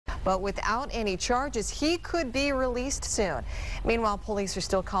but without any charges, he could be released soon. Meanwhile, police are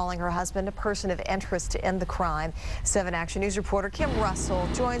still calling her husband a person of interest in the crime. 7 Action News reporter Kim Russell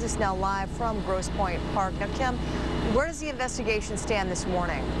joins us now live from Grosse Pointe Park. Now, Kim, where does the investigation stand this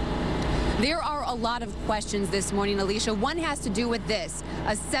morning? There are a lot of questions this morning, Alicia. One has to do with this,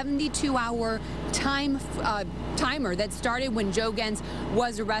 a 72-hour timer that started when Joe Gentz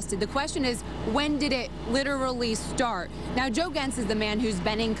was arrested. The question is, when did it literally start? Now, Joe Gentz is the man who's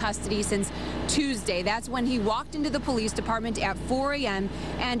been in custody since Tuesday. That's when he walked into the police department at 4 a.m.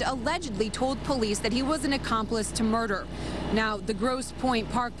 and allegedly told police that he was an accomplice to murder. Now, the Grosse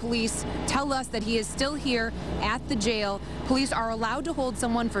Pointe Park police tell us that he is still here at the jail. Police are allowed to hold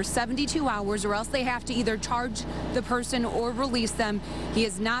someone for 72 hours or else they have to either charge the person or release them. He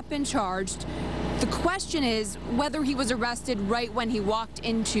has not been charged. The question is whether he was arrested right when he walked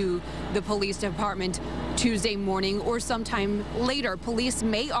into the police department Tuesday morning or sometime later. Police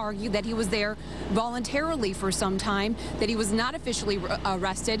may argue that he was there voluntarily for some time, that he was not officially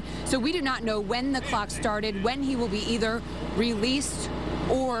arrested. So we do not know when the clock started, when he will be either released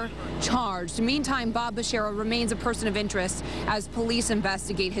or charged. Meantime, Bob Bashara remains a person of interest as police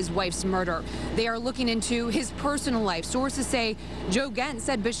investigate his wife's murder. They are looking into his personal life. Sources say Joe Gentz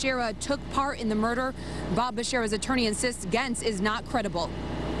said Bashara took part in the murder. Bob Bashara's attorney insists Gentz is not credible.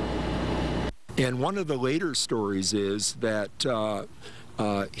 And one of the later stories is that Joe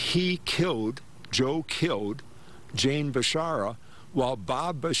killed Jane Bashara while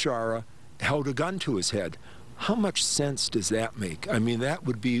Bob Bashara held a gun to his head. How much sense does that make? I mean, that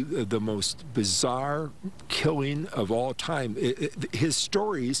would be the most bizarre killing of all time. His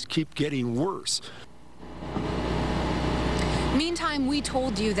stories keep getting worse. Meantime, we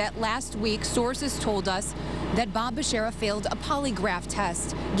told you that last week sources told us that Bob Bashara failed a polygraph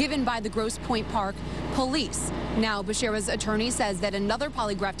test given by the Grosse Pointe Park police. Now, Bashara's attorney says that another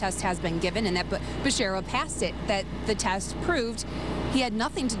polygraph test has been given and that Bashara passed it, that the test proved he had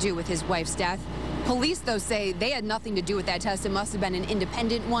nothing to do with his wife's death. Police, though, say they had nothing to do with that test. It must have been an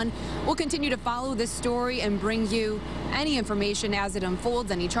independent one. We'll continue to follow this story and bring you any information as it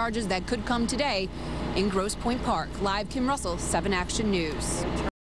unfolds, any charges that could come today in Grosse Pointe Park. Live, Kim Russell, 7 Action News.